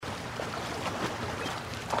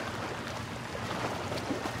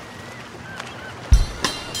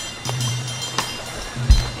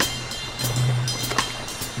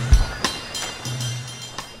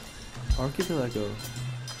Archipelago,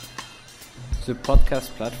 the podcast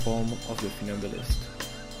platform of the Funambulist,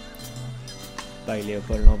 by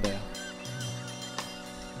Léopold Lambert.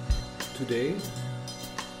 Today,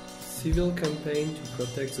 civil campaign to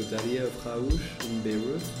protect the Dalieh of Raouche in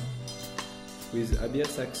Beirut with Abir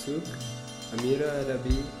Saksouk, Amira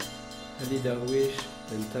Arabi, Ali Darwish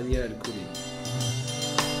and Tania Al-Kouli.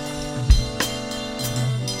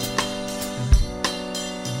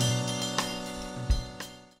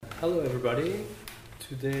 Hello everybody.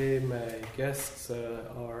 Today my guests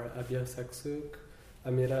are Abir Saksouk,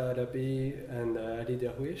 Amira Arabi and Ali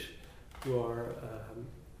Darwish, who are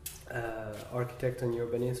architect and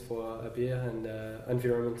urbanist for Abir and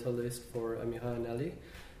environmentalist for Amira and Ali.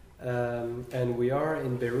 And we are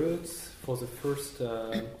in Beirut for the first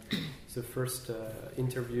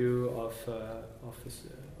interview of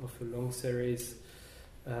a long series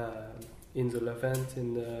in the Levant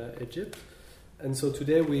in Egypt. And so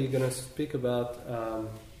today we're going to speak about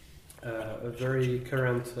a very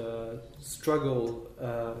current struggle,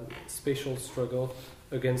 spatial struggle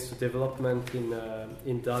against the development in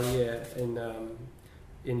Dalieh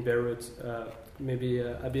in Beirut. Maybe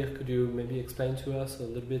Abir, could you maybe explain to us a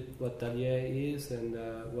little bit what Dalieh is and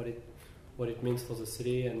what it means for the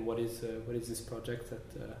city, and what is this project that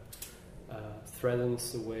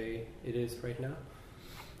threatens the way it is right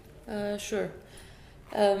now? Sure.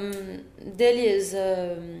 Dalieh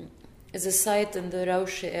is a site in the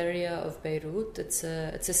Raouche area of Beirut. It's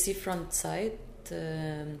a seafront site,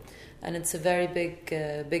 and it's a very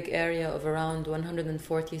big area of around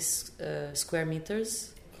 140 square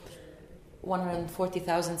meters.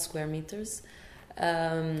 140,000 square meters.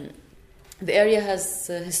 The area has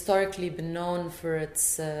historically been known for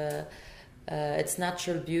its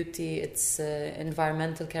natural beauty, its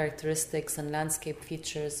environmental characteristics and landscape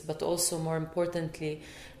features, but also, more importantly,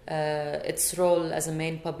 its role as a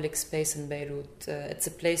main public space in Beirut. It's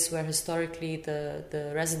a place where historically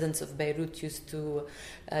the residents of Beirut used to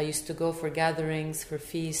go for gatherings, for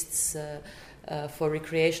feasts, for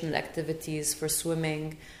recreational activities, for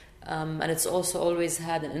swimming. And it's also always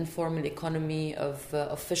had an informal economy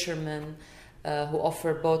of fishermen who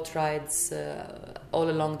offer boat rides all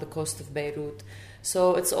along the coast of Beirut.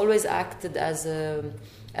 So it's always acted as a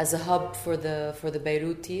hub for the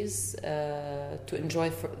Beirutis to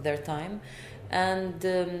enjoy their time. And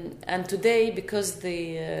today, because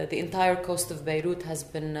the entire coast of Beirut has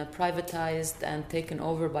been privatized and taken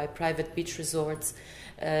over by private beach resorts,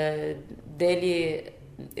 Dalieh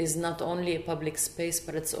is not only a public space,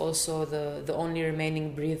 but it's also the only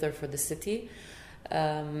remaining breather for the city.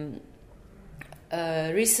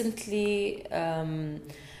 Recently,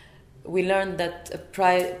 we learned that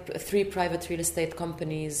three private real estate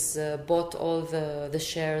companies bought all the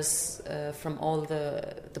shares from all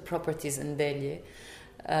the properties in Dalieh,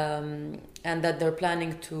 and that they're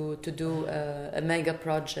planning to do a mega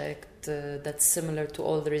project that's similar to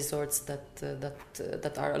all the resorts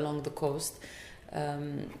that are along the coast.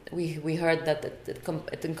 We heard that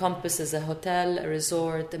it encompasses a hotel, a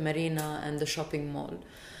resort, a marina, and a shopping mall.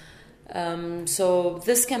 So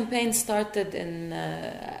this campaign started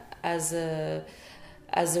as a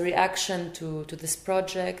reaction to this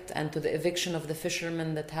project and to the eviction of the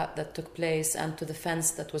fishermen that took place, and to the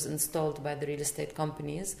fence that was installed by the real estate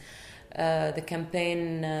companies. The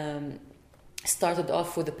campaign started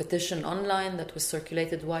off with a petition online that was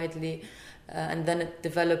circulated widely. And then it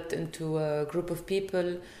developed into a group of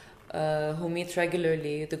people who meet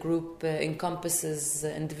regularly. The group encompasses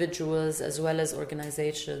individuals as well as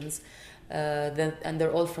organizations, and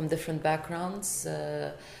they're all from different backgrounds.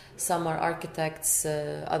 Some are architects,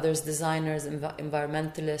 others designers,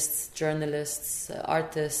 environmentalists, journalists,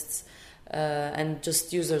 artists, and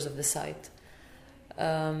just users of the site.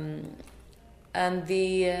 And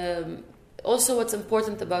also what's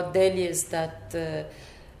important about Dalieh is that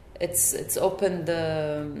it's opened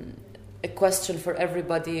a question for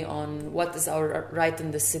everybody on what is our right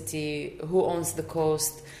in the city, who owns the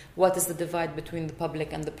coast, what is the divide between the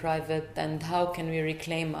public and the private, and how can we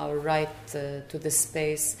reclaim our right to this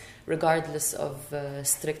space regardless of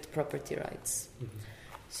strict property rights. Mm-hmm.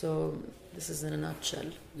 So this is in a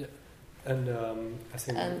nutshell. Yeah, and I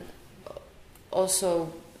think. And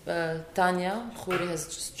also, Tania Al-Kouli has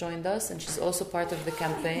just joined us, and she's also part of the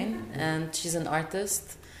campaign, and she's an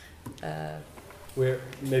artist.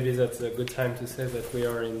 Maybe that's a good time to say that we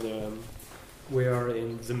are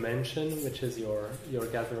in the mansion, which is your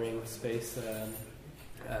gathering space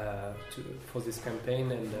for this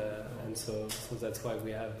campaign, and so that's why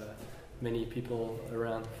we have many people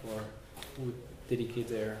around who dedicate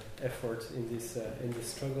their efforts in this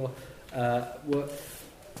struggle.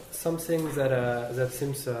 something that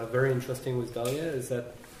seems very interesting with Dalieh is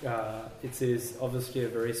that it is obviously a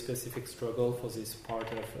very specific struggle for this part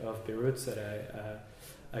of Beirut that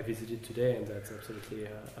I visited today, and that's absolutely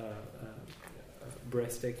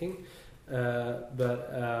breathtaking. But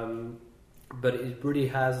it really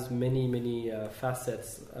has many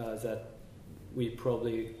facets that we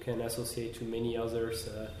probably can associate to many other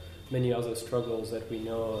struggles that we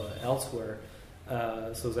know elsewhere.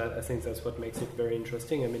 So that I think that's what makes it very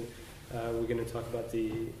interesting. I mean, we're going to talk about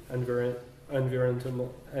the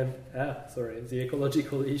the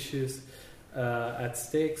ecological issues at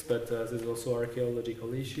stakes, but there's also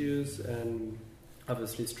archaeological issues and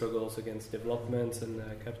obviously struggles against development and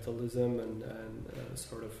capitalism and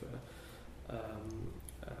sort of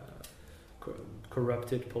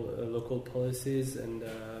corrupted local policies and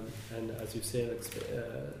as you say, like,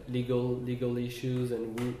 legal issues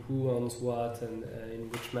and who owns what and in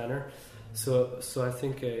which manner. So I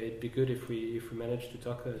think it'd be good if we manage to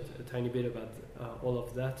talk a tiny bit about all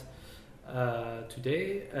of that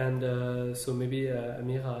today. And so maybe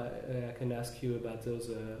Amira, I can ask you about those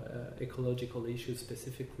ecological issues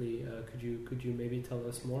specifically. Could you maybe tell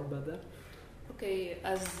us more about that? Okay,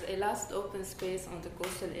 as a last open space on the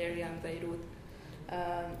coastal area in Beirut,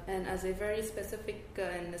 and as a very specific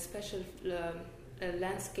and special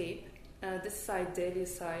landscape, this site, Dalieh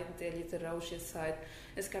Raouche site,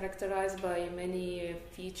 is characterized by many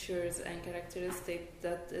features and characteristics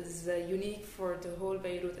that is unique for the whole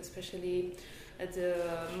Beirut, especially the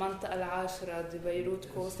Manta al-Ashra, the Beirut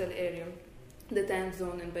coastal area, the time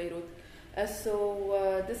zone in Beirut.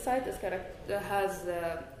 So this site has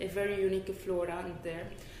a very unique flora in there.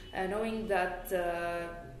 Knowing that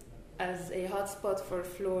as a hotspot for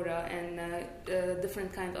flora and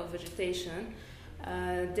different kind of vegetation,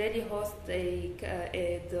 Dalieh hosts the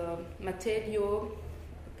Matthiola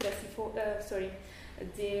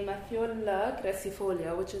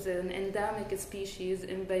crassifolia, which is an endemic species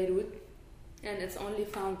in Beirut, and it's only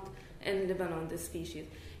found in Lebanon, this species.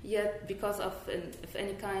 Yet, because of if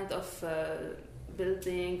any kind of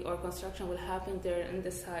building or construction will happen there in the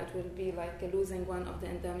site, will be like losing one of the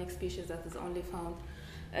endemic species that is only found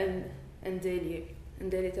in Dalieh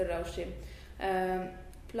Raouche.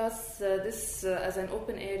 Plus, this as an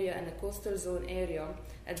open area and a coastal zone area,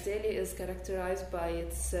 Dalieh is characterized by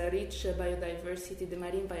its rich biodiversity, the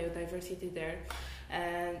marine biodiversity there.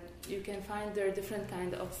 And you can find there different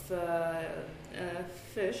kind of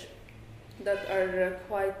fish that are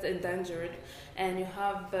quite endangered, and you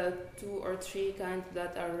have 2 or 3 kinds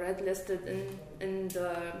that are red listed in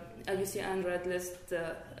the IUCN red list.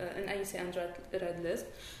 Red list.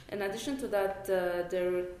 In addition to that,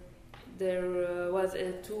 there was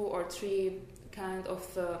 2 or 3 kind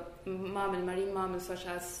of marine mammals, such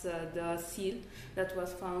as the seal, that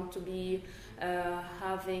was found to be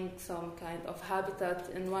having some kind of habitat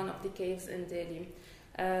in one of the caves in Dalieh.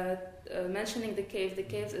 Mentioning the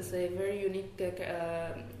caves is a very unique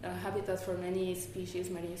habitat for many species,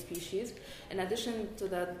 marine species. In addition to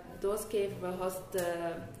that, those caves host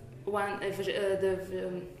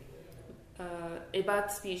a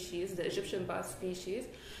bat species, the Egyptian bat species,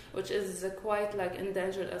 which is quite like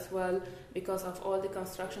endangered as well because of all the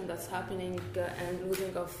construction that's happening and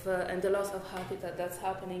losing of and the loss of habitat that's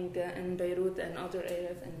happening in Beirut and other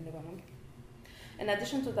areas in Lebanon. In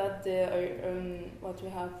addition to that, what we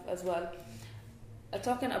have as well,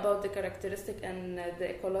 talking about the characteristic and the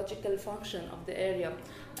ecological function of the area,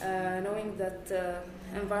 knowing that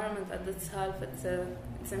environment at itself, it's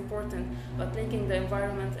important, but linking the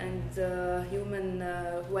environment and human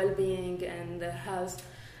well-being and health,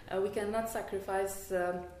 we cannot sacrifice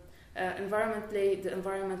the environment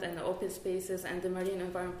and the open spaces and the marine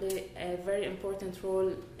environment play a very important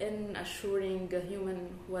role in assuring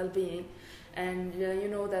human well-being. And you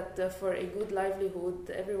know that for a good livelihood,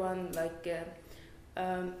 everyone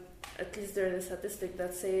at least there is a statistic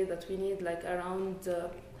that say that we need like around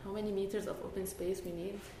how many meters of open space we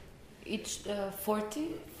need? Each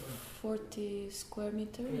 40 square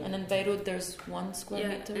meter, and in Beirut there's 1 square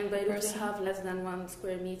meter. In Beirut we have less than 1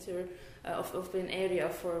 square meter of open area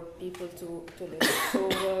for people to live. So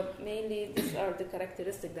mainly these are the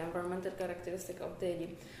characteristics, the environmental characteristic of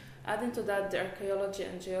Dalieh. Adding to that, the archaeology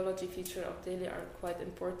and geology feature of Dalieh are quite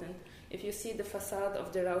important. If you see the facade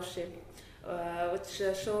of the Raouche, which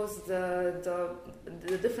shows the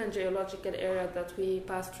different geological area that we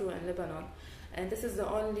pass through in Lebanon. And this is the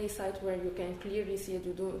only site where you can clearly see it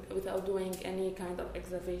without doing any kind of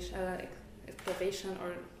excavation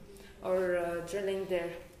or drilling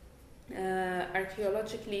there.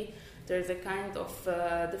 Archaeologically, there's a kind of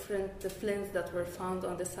different flints that were found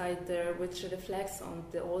on the site there, which reflects on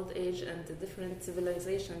the old age and the different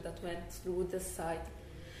civilization that went through this site.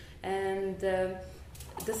 And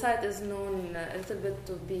the site is known a little bit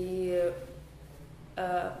to be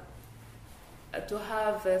to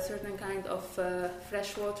have a certain kind of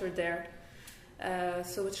fresh water there,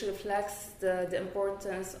 so which reflects the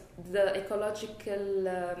importance, the ecological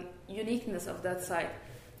uniqueness of that site,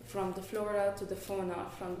 from the flora to the fauna,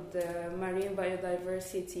 from the marine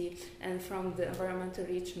biodiversity, and from the environmental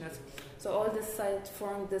richness. So all this site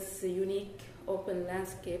formed this unique open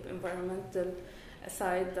landscape environmental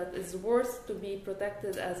site that is worth to be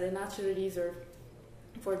protected as a natural reserve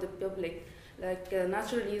for the public. Like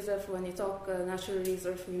natural reserve, when you talk natural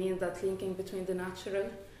reserve, we mean that linking between the natural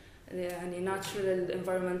and the natural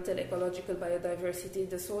environmental ecological biodiversity,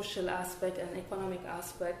 the social aspect and economic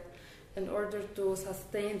aspect, in order to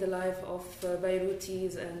sustain the life of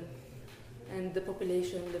Beirutis and the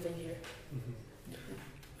population living here.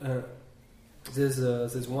 Mm-hmm.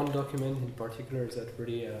 There's one document in particular that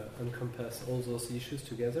really encompasses all those issues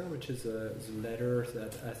together, which is the letter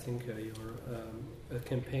that I think your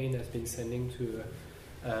campaign has been sending to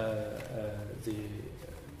the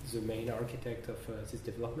main architect of this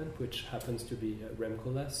development, which happens to be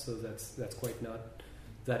Remkolas. So that's quite not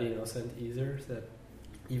that innocent either. That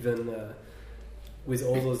even with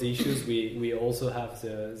all those issues, we also have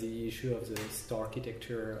the issue of the star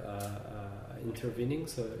architecture intervening.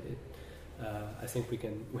 So I think we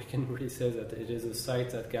can really say that it is a site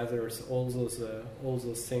that gathers all those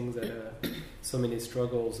things that so many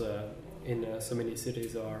struggles in so many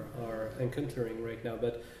cities are encountering right now.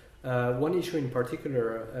 But one issue in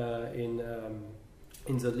particular in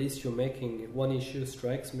the list you're making, one issue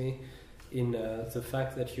strikes me in the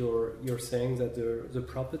fact that you're saying that the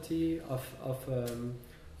property of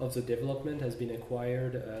the development has been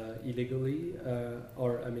acquired illegally,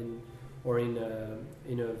 or in a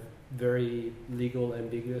very legal,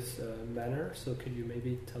 ambiguous manner. So could you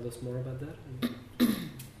maybe tell us more about that? I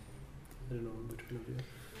don't know which one of you.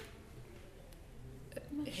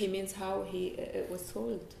 He means how it was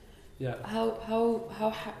sold. Yeah. How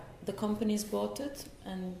the companies bought it,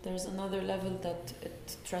 and there's another level that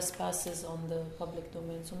it trespasses on the public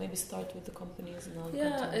domain. So maybe start with the companies and I'll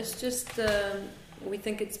continue. It's just we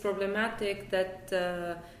think it's problematic that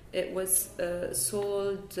it was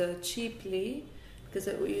sold cheaply, because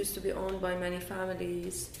it used to be owned by many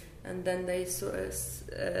families, and then they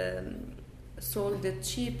sold it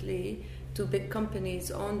cheaply to big companies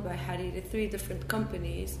owned by Hariri, 3 different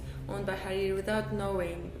companies owned by Hariri, without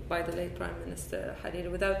knowing, by the late Prime Minister Hariri,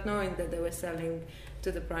 without knowing that they were selling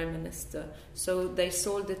to the Prime Minister. So they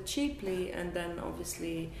sold it cheaply, and then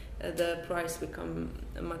obviously the price become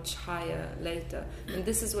much higher later. And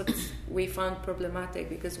this is what we found problematic,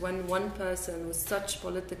 because when one person with such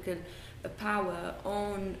political power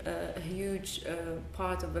own a huge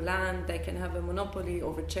part of the land, they can have a monopoly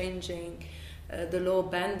over changing the law,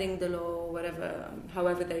 bending the law, whatever,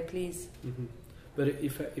 however they please. Mm-hmm. But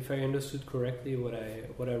if I understood correctly what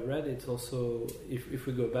I read, it's also, if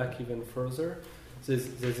we go back even further,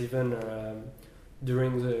 there's even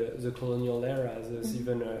during the colonial era, there's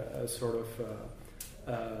even a sort of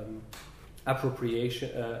appropriation,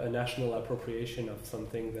 a national appropriation of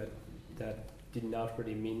something that did not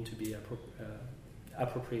really mean to be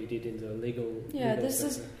appropriated in the legal. Yeah, legal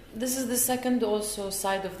this is the second also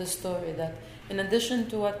side of the story, that in addition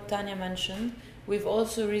to what Tanya mentioned, we've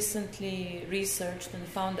also recently researched and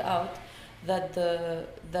found out that the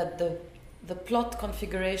plot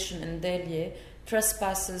configuration in Dalieh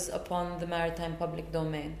trespasses upon the maritime public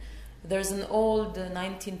domain. There's an old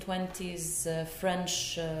 1920s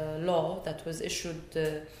French law that was issued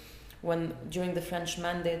during the French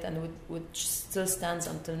Mandate, and which still stands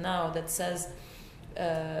until now, that says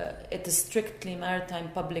it is strictly maritime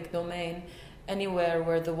public domain anywhere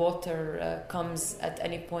where the water comes at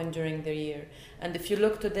any point during the year. And if you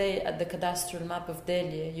look today at the cadastral map of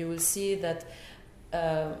Dalieh, you will see that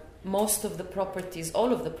most of the properties,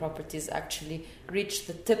 all of the properties actually, reach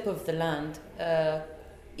the tip of the land,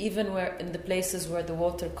 even where in the places where the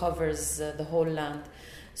water covers the whole land.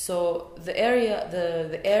 So the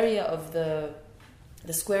area of the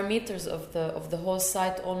square meters of the whole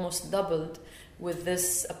site almost doubled with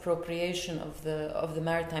this appropriation of the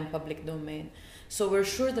maritime public domain. So we're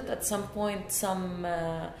sure that at some point some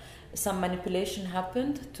manipulation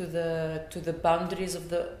happened to the boundaries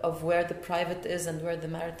of where the private is and where the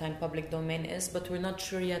maritime public domain is, but we're not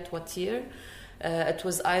sure yet what year. It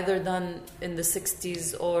was either done in the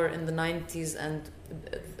 60s or in the 90s, and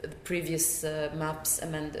the previous maps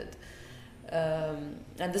amended.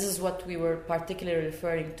 And this is what we were particularly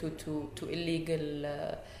referring to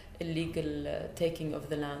illegal taking of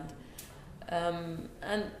the land. And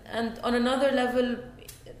on another level,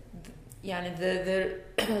 the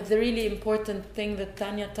really important thing that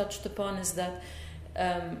Tanya touched upon is that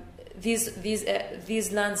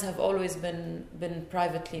these lands have always been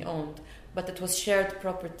privately owned, but it was shared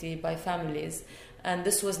property by families, and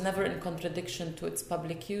this was never in contradiction to its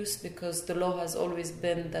public use, because the law has always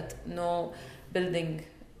been that no building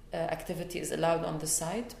activity is allowed on the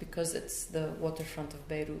site because it's the waterfront of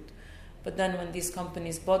Beirut. But then when these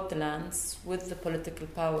companies bought the lands with the political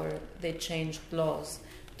power, they changed laws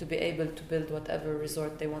to be able to build whatever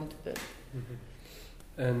resort they want to build. Mm-hmm.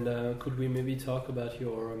 And could we maybe talk about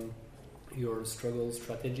your struggle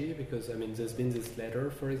strategy? Because I mean, there's been this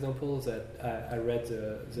letter, for example, that I read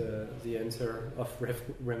the answer of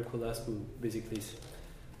Rem Koolhaas, who basically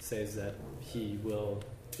says that he will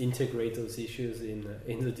integrate those issues in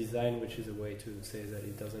the design, which is a way to say that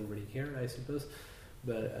he doesn't really care, I suppose.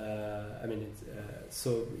 But I mean,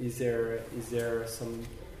 so is there some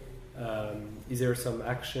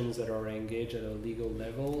actions that are engaged at a legal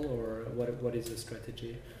level, or what is the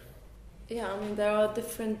strategy? Yeah, I mean, there are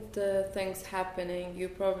different things happening. You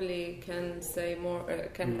probably can say more,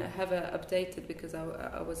 have it updated, because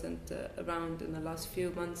I wasn't around in the last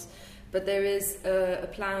few months. But there is a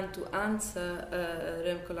plan to answer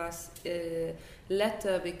Rem Koolhaas'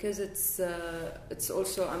 letter, because it's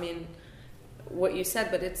also, I mean, what you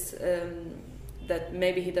said, but it's that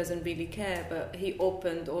maybe he doesn't really care, but he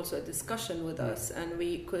opened also a discussion with us, and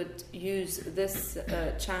we could use this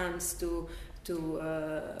chance to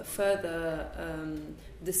further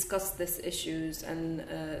discuss these issues and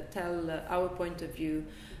tell our point of view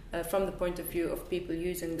from the point of view of people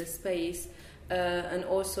using the space. And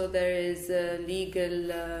also there is a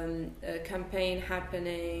legal campaign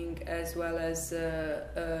happening, as well as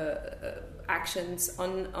actions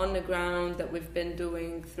on the ground that we've been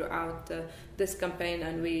doing throughout this campaign,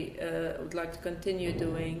 and we would like to continue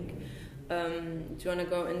doing. Do you want to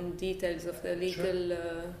go in details of the legal...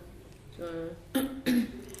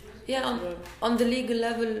 Yeah, on the legal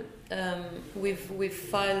level, we've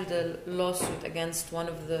filed a lawsuit against one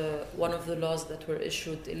of the laws that were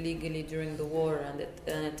issued illegally during the war,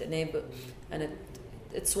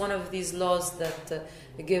 it's one of these laws that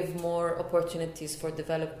give more opportunities for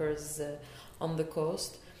developers on the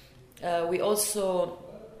coast. We also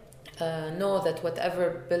know that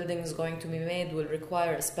whatever building is going to be made will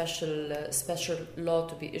require a special law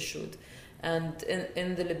to be issued. And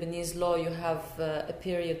in the Lebanese law, you have a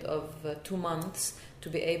period of 2 months to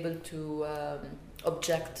be able to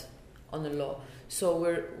object on a law. So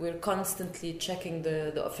we're constantly checking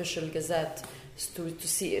the official gazette to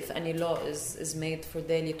see if any law is made for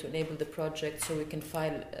Dalieh to enable the project, so we can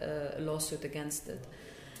file a lawsuit against it.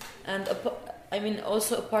 And I mean,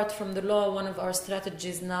 also apart from the law, one of our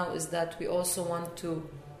strategies now is that we also want to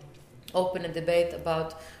open a debate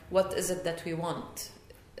about what is it that we want.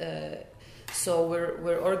 So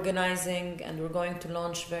we're organizing, and we're going to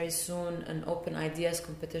launch very soon an open ideas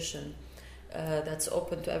competition that's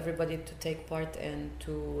open to everybody to take part in,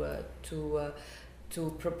 to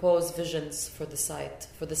propose visions for the site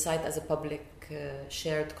as a public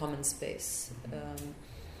shared common space,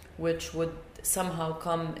 which would somehow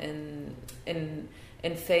come in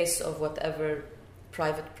face of whatever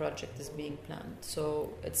private project is being planned.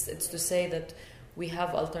 So it's to say that we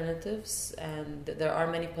have alternatives, and there are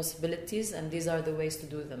many possibilities, and these are the ways to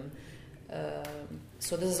do them.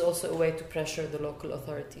 So this is also a way to pressure the local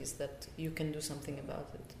authorities that you can do something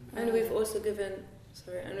about it. And we've also given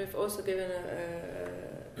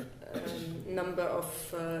a number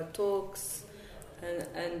of talks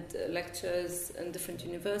and lectures in different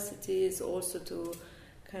universities, also to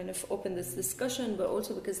kind of open this discussion, but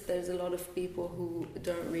also because there's a lot of people who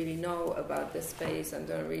don't really know about this space and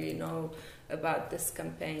don't really know about this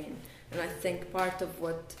campaign. And I think part of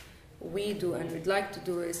what we do and we'd like to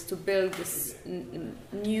do is to build this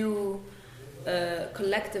new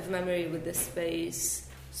collective memory with this space,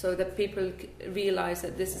 so that people realize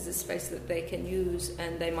that this is a space that they can use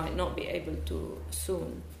and they might not be able to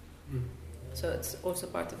soon. So it's also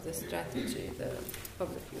part of the strategy, the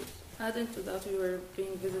public use. Adding to that, we were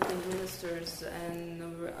visiting ministers, and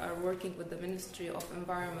we are working with the Ministry of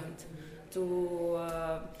Environment to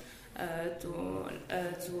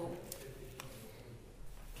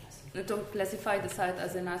classify the site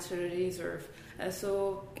as a natural reserve.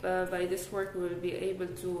 So by this work we will be able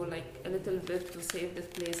to a little bit to save this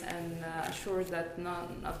place and assure that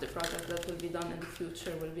none of the projects that will be done in the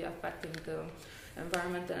future will be affecting the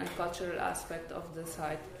environmental and cultural aspect of the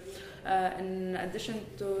site. In addition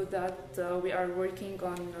to that, we are working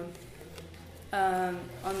on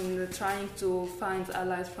trying to find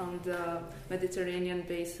allies from the Mediterranean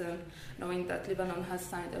basin, knowing that Lebanon has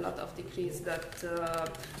signed a lot of decrees that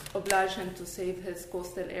oblige him to save his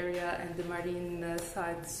coastal area and the marine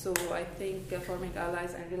side. So I think forming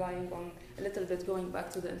allies and relying on a little bit going back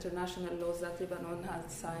to the international laws that Lebanon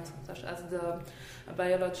has signed, such as the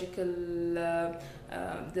biological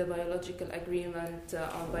agreement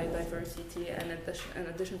on biodiversity, and in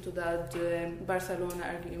addition to that, the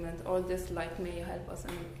Barcelona agreement. All this may help us,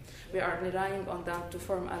 and we are relying on them to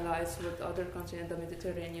form allies with other countries in the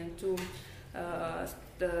Mediterranean to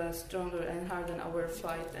stronger and harden our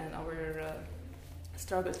fight and our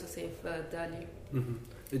struggle to save Dalieh. Mm-hmm.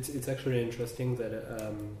 It's actually interesting that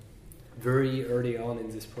very early on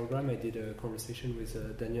in this program I did a conversation with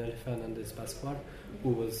Daniel Fernandez Pascual, who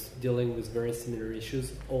was dealing with very similar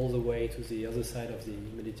issues all the way to the other side of the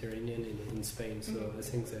Mediterranean in Spain. So I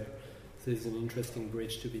think there's an interesting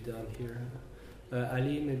bridge to be done here.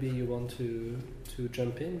 Ali, maybe you want to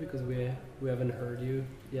jump in because we haven't heard you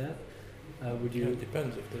yet. Would you? It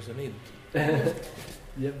depends if there's a need.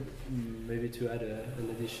 Yeah, maybe to add an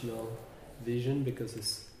additional vision,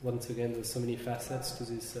 because once again there's so many facets to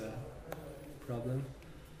this problem.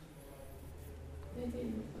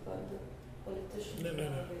 Maybe about the politicians.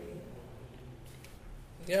 No.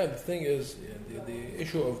 Yeah, the thing is, the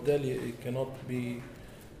issue of Dalieh, it cannot be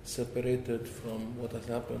separated from what has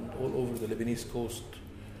happened all over the Lebanese coast,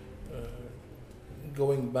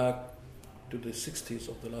 going back to the 60s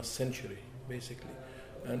of the last century, basically.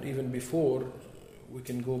 And even before, we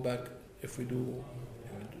can go back, if we do,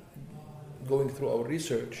 going through our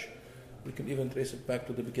research, we can even trace it back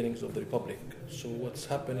to the beginnings of the Republic. So what's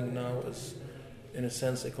happening now is, in a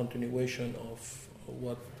sense, a continuation of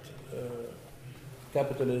what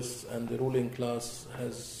capitalists and the ruling class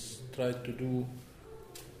has tried to do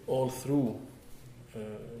all through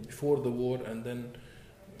before the war, and then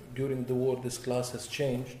during the war this class has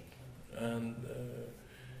changed, and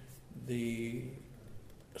the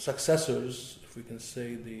successors, if we can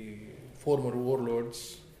say, the former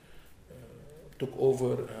warlords took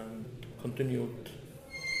over and continued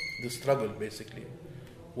the struggle, basically.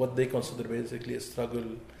 What they consider basically a struggle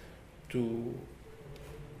to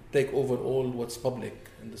take over all what's public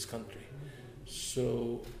in this country.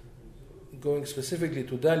 So going specifically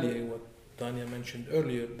to Dalieh, what Tanya mentioned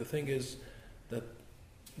earlier, the thing is that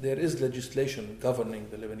there is legislation governing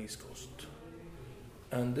the Lebanese coast.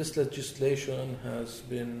 And this legislation has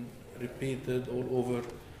been repeated all over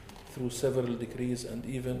through several decrees, and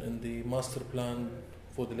even in the master plan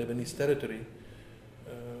for the Lebanese territory,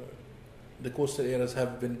 the coastal areas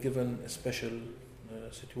have been given a special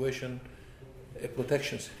situation, a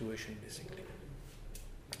protection situation, basically.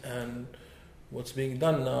 And what's being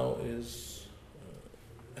done now is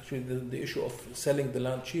actually the issue of selling the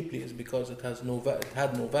land cheaply is because it had no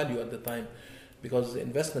value at the time, because the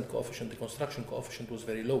investment coefficient, the construction coefficient was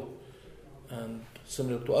very low, and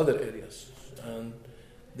similar to other areas. And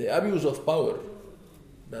the abuse of power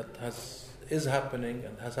that is happening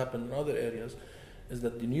and has happened in other areas is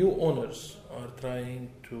that the new owners are trying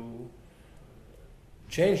to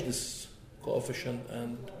change this coefficient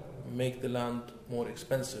and make the land more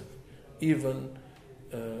expensive, even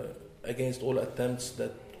against all attempts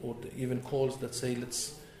that, or even calls that say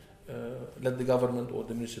let's let the government or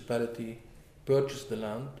the municipality purchase the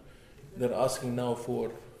land. They're asking now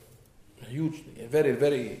for huge, very,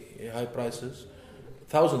 very high prices,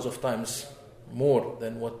 thousands of times more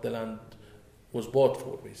than what the land was bought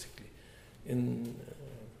for, basically, in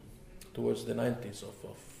towards the 90s of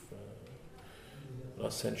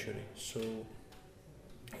last century. So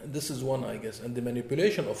this is one, I guess, and the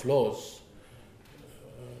manipulation of laws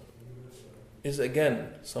is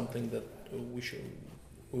again something that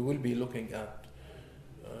we will be looking at,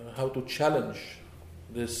 how to challenge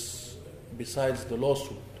this. Besides the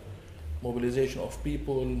lawsuit, mobilization of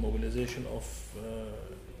people, mobilization of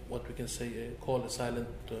what we can say call a silent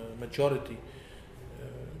majority,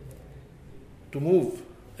 to move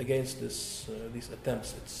against these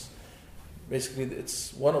attempts.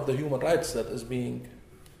 It's one of the human rights that is being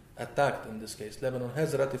attacked in this case. Lebanon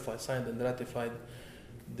has signed and ratified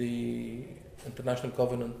the International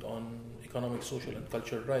Covenant on Economic, Social and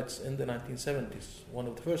Cultural Rights in the 1970s, one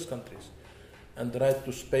of the first countries. And the right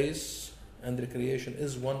to space and recreation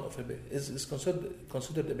is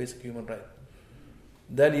considered a basic human right.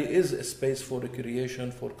 Dalieh is a space for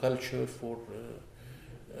recreation, for culture, for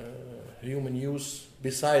human use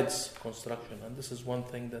besides construction, and this is one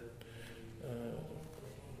thing that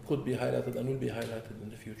could be highlighted and will be highlighted in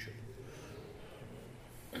the future.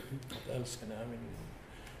 What else can I mean?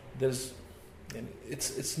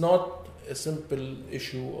 It's not a simple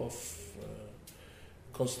issue of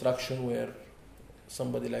construction where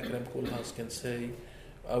somebody like Rem Koolhaas can say,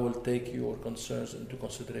 I will take your concerns into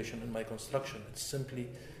consideration in my construction. It's simply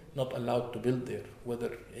not allowed to build there.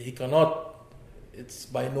 Whether he cannot, it's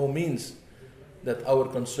by no means that our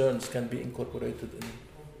concerns can be incorporated in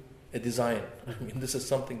a design. I mean, this is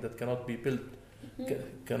something that cannot be built,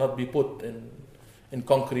 cannot be put in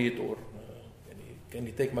concrete or can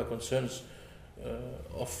you take my concerns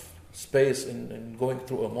of space in going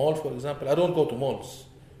through a mall, for example. I don't go to malls.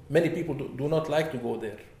 Many people do not like to go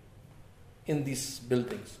there in these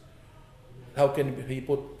buildings. How can he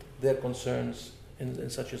put their concerns in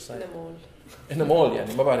such a site? In a mall,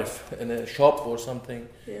 يعني ما بعرف, in a shop or something.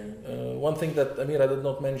 Yeah. One thing that Amira did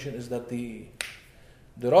not mention is that the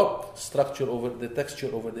rock structure the texture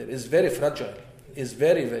over there is very fragile. Is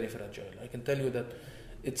very, very fragile. I can tell you that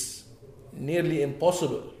it's nearly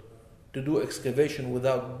impossible to do excavation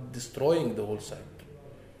without destroying the whole site.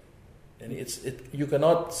 And you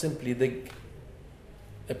cannot simply dig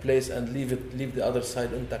a place and leave the other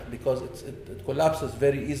side intact because it collapses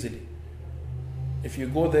very easily. If you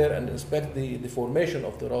go there and inspect the formation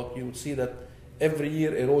of the rock, you would see that every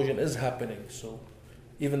year erosion is happening. So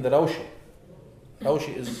even the Raouche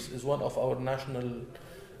is one of our national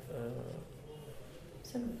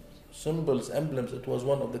symbols, emblems. It was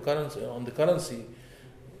one of the currency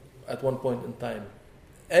at one point in time.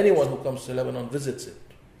 Anyone who comes to Lebanon visits it.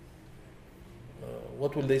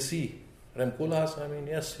 What will they see? Rem Koolhaas, I mean,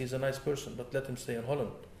 yes, he's a nice person, but let him stay in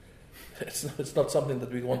Holland. It's not something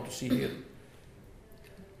that we want to see here.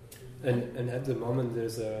 And at the moment,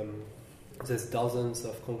 there's dozens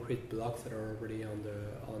of concrete blocks that are already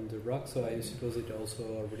on the rock. So I suppose it also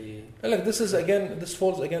already. Like this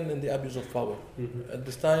falls again in the abuse of power. Mm-hmm. At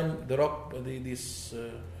this time, these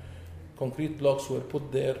concrete blocks were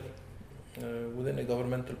put there within a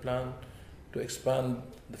governmental plan to expand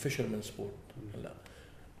the fishermen's port. Mm-hmm.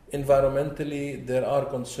 Environmentally, there are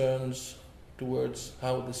concerns towards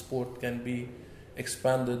how the sport can be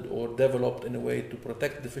expanded or developed in a way to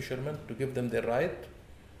protect the fishermen, to give them their right,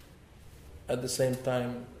 at the same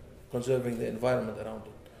time conserving the environment around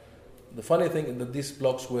it. The funny thing is that these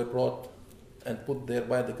blocks were brought and put there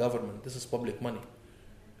by the government. This is public money.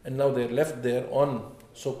 And now they're left there on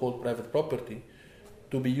so-called private property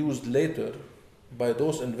to be used later by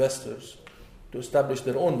those investors to establish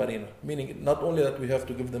their own marina. Meaning not only that we have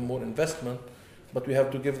to give them more investment, but we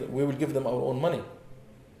will give them our own money.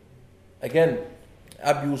 Again,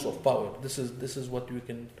 abuse of power. This is what we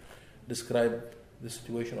can describe the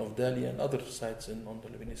situation of Dalieh and other sites on the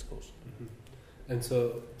Lebanese coast. Mm-hmm. And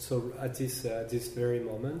so at this very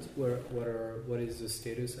moment, what is the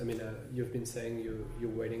status? I mean, you've been saying you're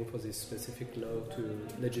waiting for this specific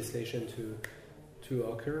legislation to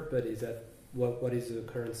occur, but is that what is the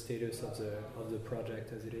current status of the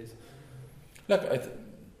project as it is? Look, I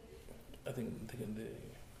think the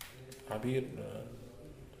Abir,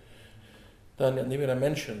 Tanya and Nimira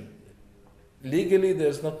mentioned, legally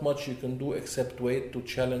there's not much you can do except wait to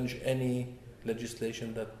challenge any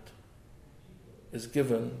legislation that is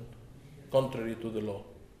given contrary to the law.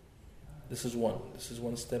 This is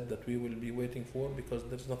one step that we will be waiting for because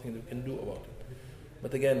there's nothing we can do about it.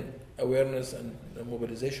 But again, awareness and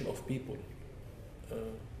mobilization of people,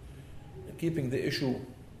 keeping the issue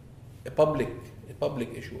a public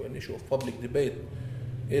issue, an issue of public debate,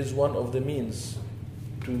 is one of the means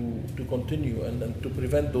to continue and to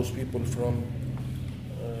prevent those people from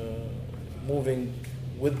moving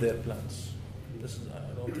with their plans.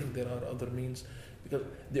 I don't think there are other means, because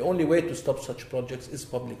the only way to stop such projects is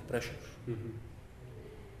public pressure. Mm-hmm.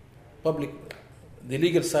 The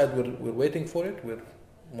legal side, we're waiting for it, we're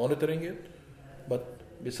monitoring it, but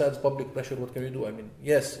besides public pressure, what can we do? I mean,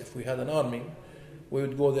 yes, if we had an army, we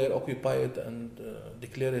would go there, occupy it, and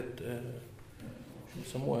declare it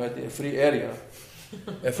a free area,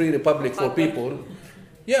 a free republic for people.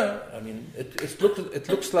 Yeah, I mean, it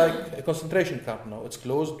looks like a concentration camp now. It's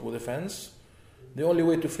closed with a fence. The only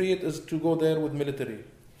way to free it is to go there with military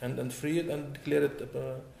and free it and declare it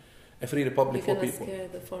a free republic for people. Scare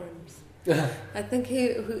the foreigners. I think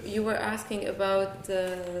you were asking about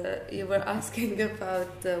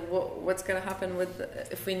what's going to happen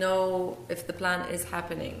if we know if the plan is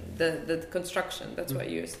happening, the construction. That's what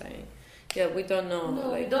you're saying. Yeah, we don't know. No,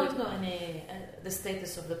 like, we don't know any the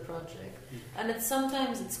status of the project, and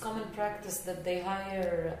sometimes it's common practice that they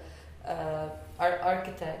hire our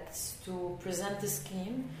architects to present the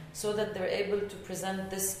scheme, so that they're able to present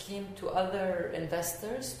this scheme to other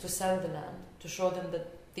investors to sell the land, to show them that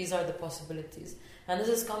these are the possibilities. And this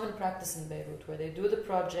is common practice in Beirut, where they do the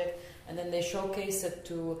project and then they showcase it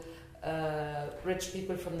to rich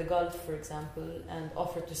people from the Gulf, for example, and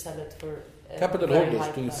offer to sell it for capital very holders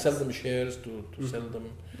high to price. sell them shares, to sell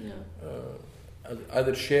them Yeah.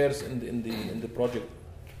 either shares in the project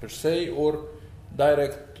per se, or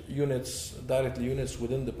directly units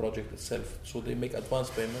within the project itself. So they make advance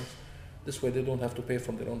payments. This way they don't have to pay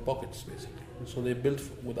from their own pockets, basically. So they build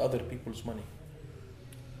with other people's money.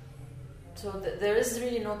 So there is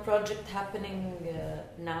really no project happening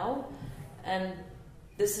now, and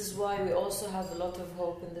this is why we also have a lot of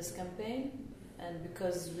hope in this campaign, and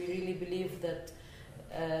because we really believe that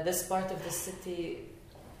this part of the city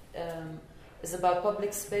is about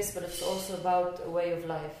public space, but it's also about a way of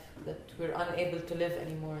life, that we're unable to live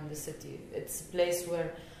anymore in the city. It's a place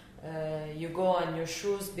where you go and your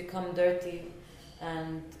shoes become dirty,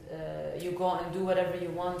 and you go and do whatever you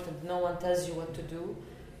want, and no one tells you what to do.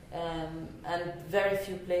 And very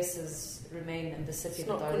few places remain in the city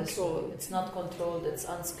that are this way. It's not controlled. It's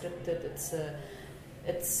unscripted.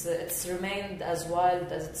 It's remained as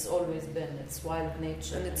wild as it's always been. It's wild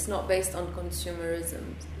nature, And it's not based on consumerism.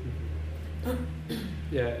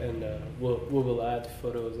 Yeah, and we will add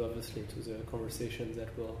photos, obviously, to the conversations that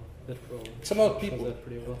will. It's about show people. that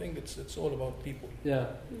pretty well. I think it's all about people. Yeah.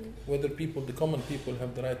 Whether the common people,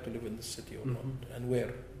 have the right to live in the city or not, and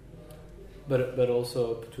where. But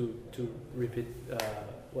also to repeat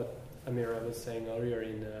what Amira was saying earlier,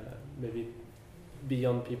 in maybe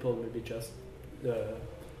beyond people, maybe just the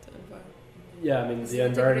It's the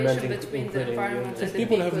environment, integration between the including environment and Because the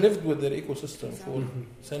people have people. lived with their ecosystem for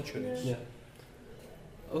centuries. Yeah.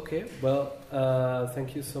 Okay. Well,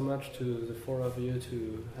 thank you so much to the four of you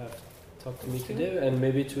to have talked to me today, and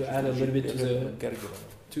maybe to add a little bit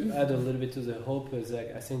to the hope is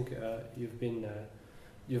like, I think you've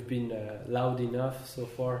been loud enough so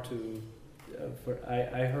far to.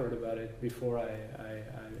 I heard about it before I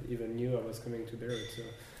even knew I was coming to Beirut. So,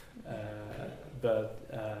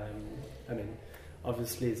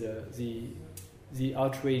 obviously the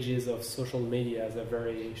outrages of social media are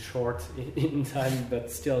very short in time,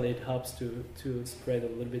 but still it helps to spread a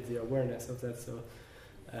little bit the awareness of that. So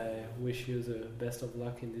I wish you the best of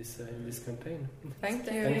luck in this campaign. Thank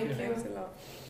you. Thank you. Thanks a lot.